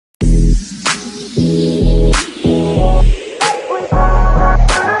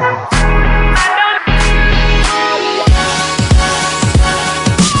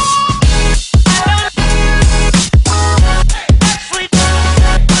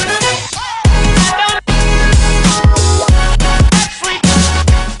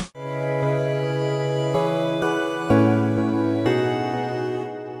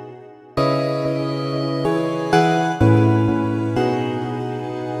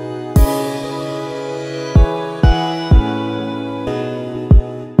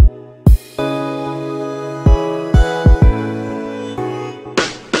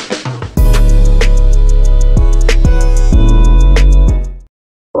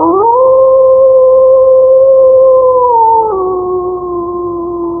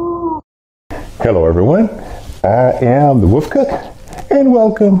everyone, I am the Wolf Cook and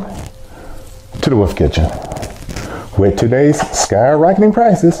welcome to the Wolf Kitchen. With today's skyrocketing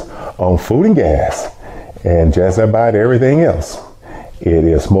prices on food and gas and just about everything else, it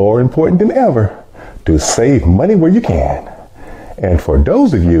is more important than ever to save money where you can. And for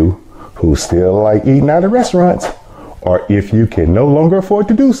those of you who still like eating out of restaurants, or if you can no longer afford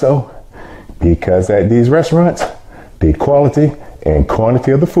to do so, because at these restaurants, the quality and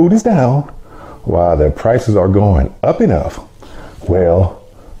quantity of the food is down, while the prices are going up and up. Well,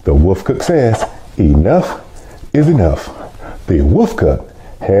 the Wolf Cook says enough is enough. The Wolf Cook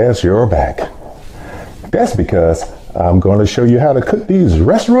has your back. That's because I'm going to show you how to cook these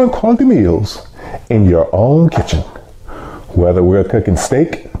restaurant quality meals in your own kitchen. Whether we're cooking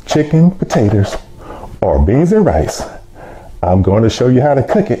steak, chicken, potatoes, or beans and rice, I'm going to show you how to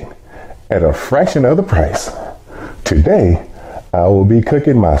cook it at a fraction of the price. Today, I will be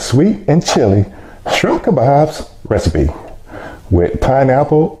cooking my sweet and chili Shrimp Kabobs recipe with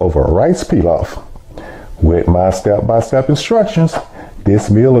pineapple over rice pilaf. With my step-by-step instructions,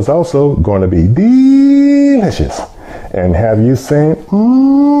 this meal is also going to be delicious and have you saying,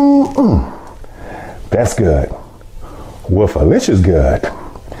 that's good. Wolfalicious good.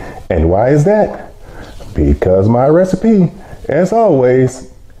 And why is that? Because my recipe, as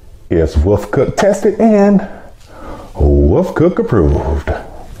always, is Wolf Cook tested and Wolf Cook approved.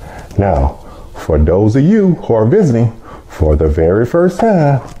 Now, for those of you who are visiting for the very first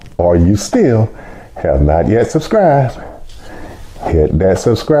time, or you still have not yet subscribed, hit that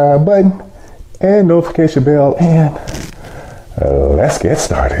subscribe button and notification bell and let's get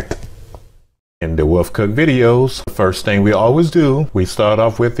started. In the Wolf Cook videos, the first thing we always do, we start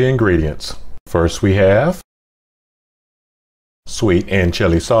off with the ingredients. First we have sweet and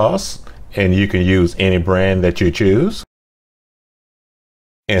chili sauce, and you can use any brand that you choose.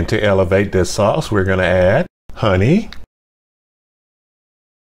 And to elevate this sauce, we're going to add honey,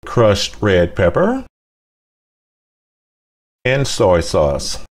 crushed red pepper, and soy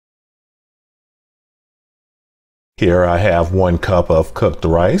sauce. Here I have 1 cup of cooked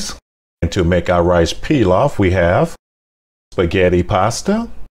rice. And to make our rice pilaf, we have spaghetti pasta.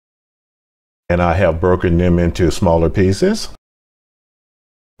 And I have broken them into smaller pieces.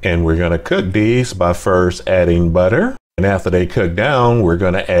 And we're going to cook these by first adding butter. And after they cook down, we're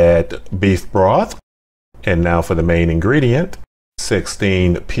going to add beef broth. And now for the main ingredient,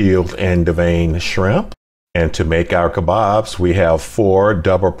 16 peeled and deveined shrimp. And to make our kebabs, we have 4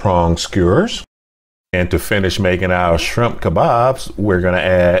 double-pronged skewers. And to finish making our shrimp kebabs, we're going to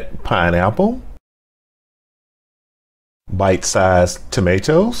add pineapple, bite-sized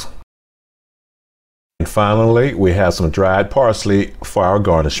tomatoes, and finally, we have some dried parsley for our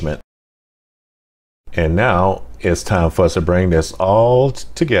garnishment. And now it's time for us to bring this all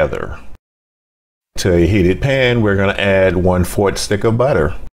together. To a heated pan, we're going to add 1/4 stick of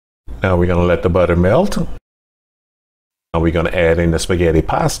butter. Now we're going to let the butter melt. Now we're going to add in the spaghetti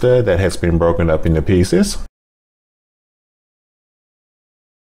pasta that has been broken up into pieces.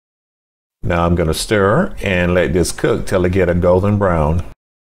 Now I'm going to stir and let this cook till it gets a golden brown.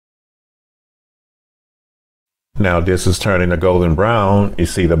 Now this is turning a golden brown. You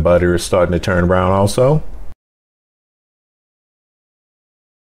see the butter is starting to turn brown also.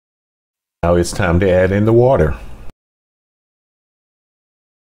 Now it's time to add in the water.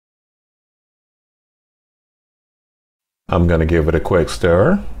 I'm going to give it a quick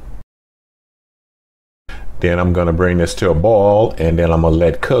stir. Then I'm going to bring this to a boil and then I'm going to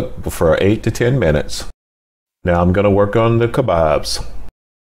let cook for 8 to 10 minutes. Now I'm going to work on the kebabs.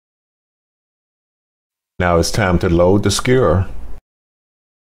 Now it's time to load the skewer.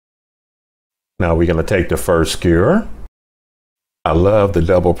 Now we're going to take the first skewer. I love the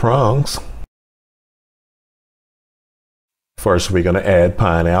double prongs. First we're going to add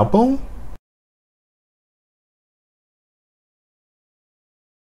pineapple.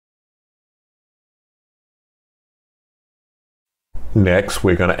 Next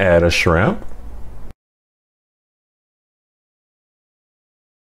we're going to add a shrimp.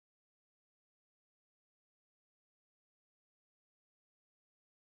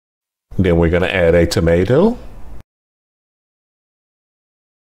 Then we're going to add a tomato.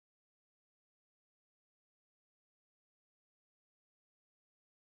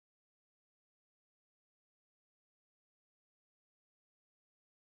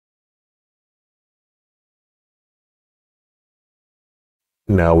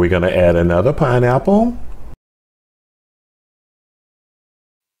 Now we're going to add another pineapple.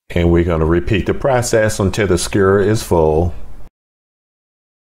 And we're going to repeat the process until the skewer is full.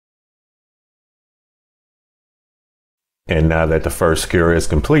 And now that the first skewer is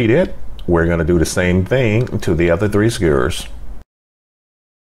completed, We're going to do the same thing to the other 3 skewers.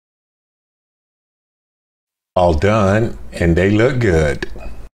 All done, and they look good.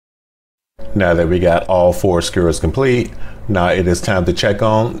 Now that we got all 4 skewers complete, now it is time to check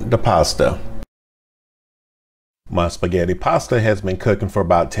on the pasta. My spaghetti pasta has been cooking for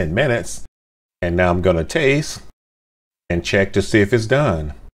about 10 minutes, and now I'm going to taste and check to see if it's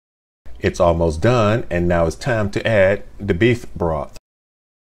done. It's almost done, and now it's time to add the beef broth.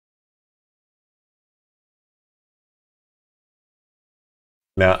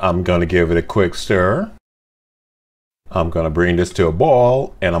 Now I'm going to give it a quick stir. I'm going to bring this to a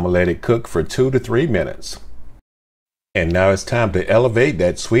boil, and I'm going to let it cook for 2 to 3 minutes. And now it's time to elevate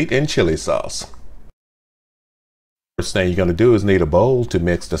that sweet and chili sauce. First thing you're going to do is need a bowl to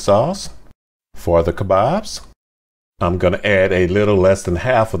mix the sauce. For the kebabs, I'm going to add a little less than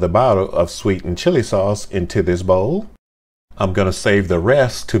half of the bottle of sweet and chili sauce into this bowl. I'm going to save the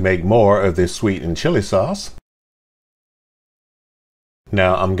rest to make more of this sweet and chili sauce.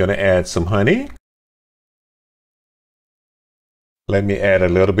 Now I'm going to add some honey. Let me add a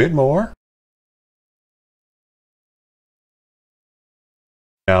little bit more.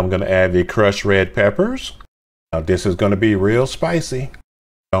 Now I'm going to add the crushed red peppers. Now this is going to be real spicy.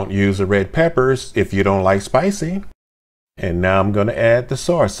 Don't use the red peppers if you don't like spicy. And now I'm going to add the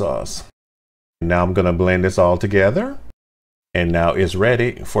soy sauce. Now I'm going to blend this all together. And now it's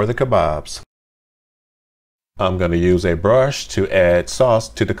ready for the kebabs. I'm going to use a brush to add sauce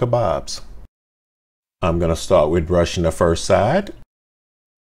to the kebabs. I'm going to start with brushing the first side.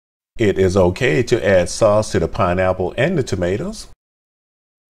 It is okay to add sauce to the pineapple and the tomatoes.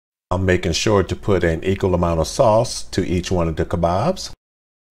 I'm making sure to put an equal amount of sauce to each one of the kebabs.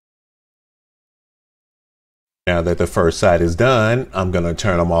 Now that the first side is done, I'm going to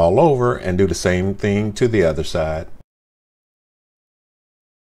turn them all over and do the same thing to the other side.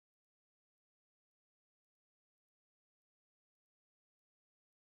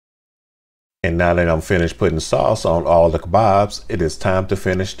 And now that I'm finished putting sauce on all the kebabs, it is time to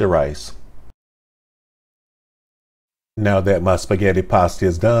finish the rice. Now that my spaghetti pasta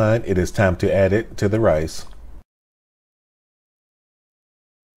is done, it is time to add it to the rice.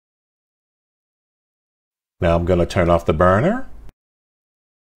 Now I'm going to turn off the burner.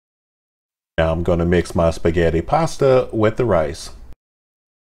 Now I'm going to mix my spaghetti pasta with the rice.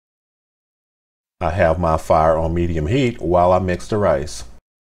 I have my fire on medium heat while I mix the rice.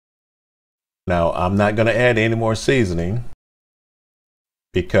 Now I'm not going to add any more seasoning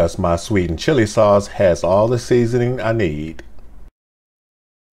because my sweet and chili sauce has all the seasoning I need.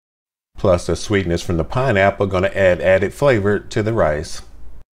 Plus the sweetness from the pineapple going to add added flavor to the rice.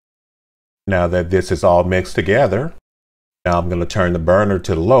 Now that this is all mixed together, now I'm going to turn the burner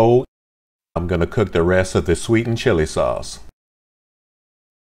to low. I'm going to cook the rest of the sweet and chili sauce.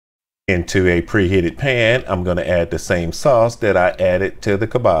 Into a preheated pan, I'm going to add the same sauce that I added to the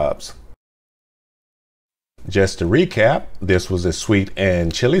kebabs. Just to recap, this was a sweet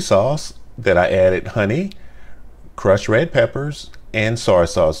and chili sauce that I added honey, crushed red peppers, and soy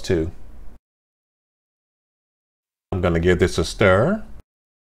sauce to. I'm going to give this a stir,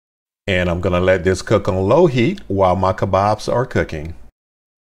 and I'm going to let this cook on low heat while my kebabs are cooking.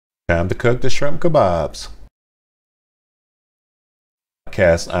 Time to cook the shrimp kebabs.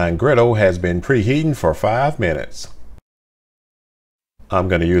 Cast iron griddle has been preheating for 5 minutes. I'm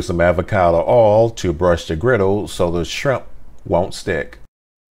going to use some avocado oil to brush the griddle so the shrimp won't stick.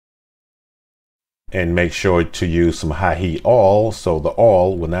 And make sure to use some high heat oil so the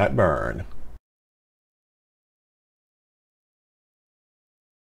oil will not burn.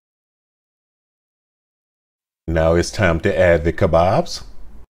 Now it's time to add the kebabs.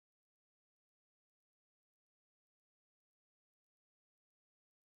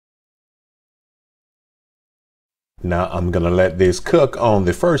 Now I'm going to let this cook on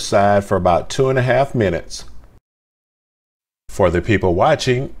the first side for about 2.5 minutes. For the people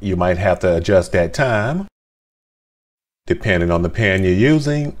watching, you might have to adjust that time, depending on the pan you're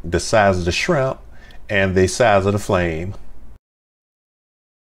using, the size of the shrimp, and the size of the flame.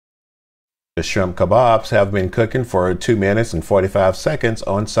 The shrimp kebabs have been cooking for 2 minutes and 45 seconds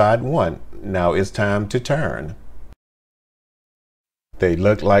on side 1. Now it's time to turn. They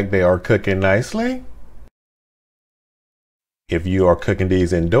look like they are cooking nicely. If you are cooking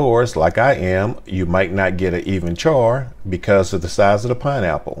these indoors like I am, you might not get an even char because of the size of the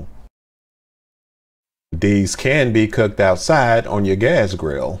pineapple. These can be cooked outside on your gas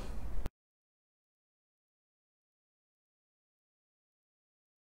grill.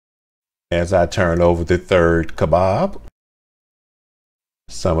 As I turn over the third kebab,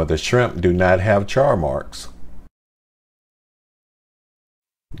 some of the shrimp do not have char marks.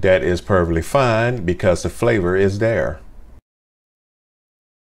 That is perfectly fine because the flavor is there.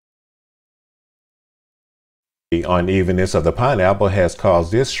 The unevenness of the pineapple has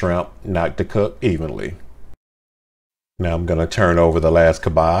caused this shrimp not to cook evenly. Now I'm going to turn over the last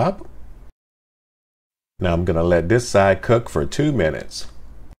kebab. Now I'm going to let this side cook for 2 minutes.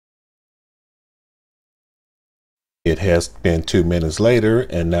 It has been 2 minutes later,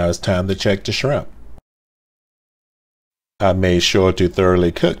 and now it's time to check the shrimp. I made sure to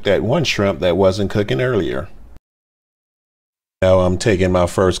thoroughly cook that one shrimp that wasn't cooking earlier. Now I'm taking my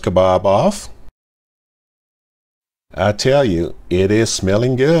first kebab off. I tell you, it is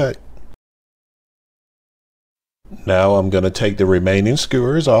smelling good. Now I'm going to take the remaining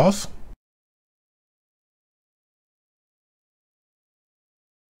skewers off.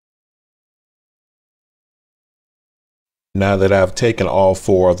 Now that I've taken all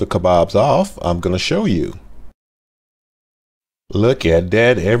 4 of the kebabs off, I'm going to show you. Look at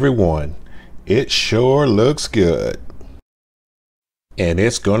that, everyone. It sure looks good. And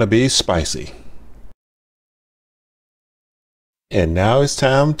it's going to be spicy. And now it's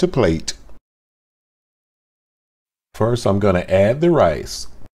time to plate. First, I'm going to add the rice.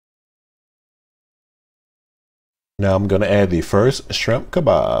 Now I'm going to add the first shrimp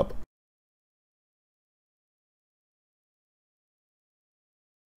kebab.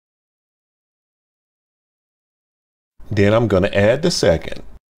 Then I'm going to add the second.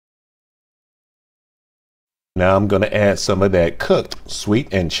 Now I'm going to add some of that cooked sweet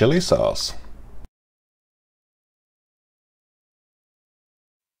and chili sauce.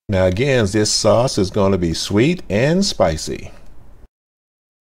 Now again, this sauce is going to be sweet and spicy.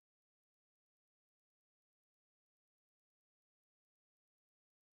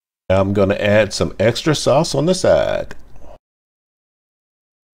 Now I'm going to add some extra sauce on the side.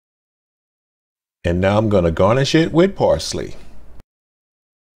 And now I'm going to garnish it with parsley.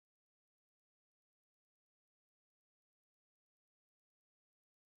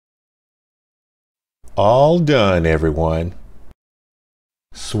 All done, everyone.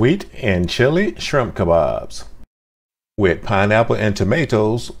 Sweet and chili shrimp kebabs with pineapple and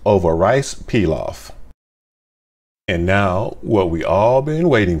tomatoes over rice pilaf. And now what we all been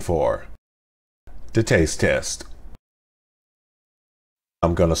waiting for, the taste test.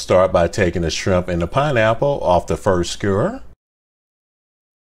 I'm going to start by taking the shrimp and the pineapple off the first skewer.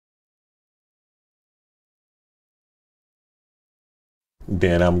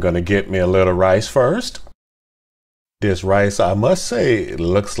 Then I'm going to get me a little rice first. This rice, I must say,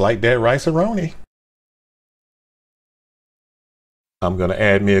 looks like that rice-a-roni. I'm going to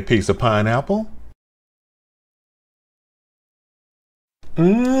add me a piece of pineapple.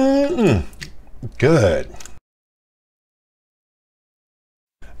 Good.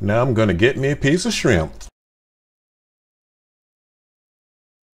 Now I'm going to get me a piece of shrimp.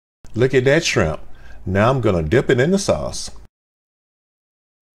 Look at that shrimp. Now I'm going to dip it in the sauce.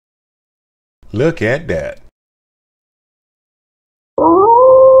 Look at that.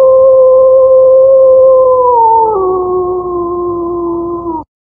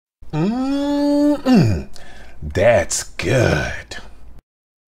 That's good.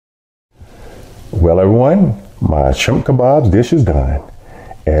 Well, everyone, my shrimp kebabs dish is done.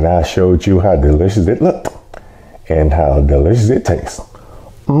 And I showed you how delicious it looked and how delicious it tastes.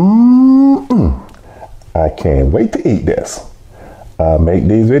 I can't wait to eat this. I make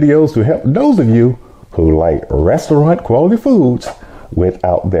these videos to help those of you who like restaurant quality foods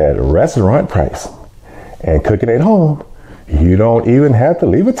without that restaurant price. And cooking at home, you don't even have to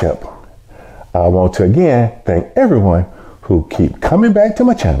leave a tip. I want to again thank everyone who keep coming back to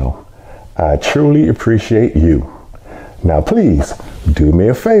my channel. I truly appreciate you. Now please do me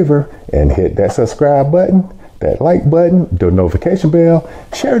a favor and hit that subscribe button, that like button, the notification bell,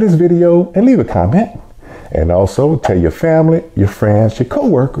 share this video and leave a comment. And also tell your family, your friends, your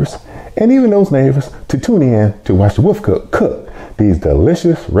co-workers, and even those neighbors to tune in to watch the wolfcook cook these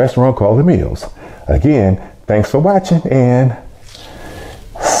delicious restaurant quality meals. Again, thanks for watching and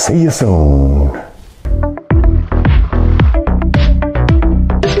see you soon.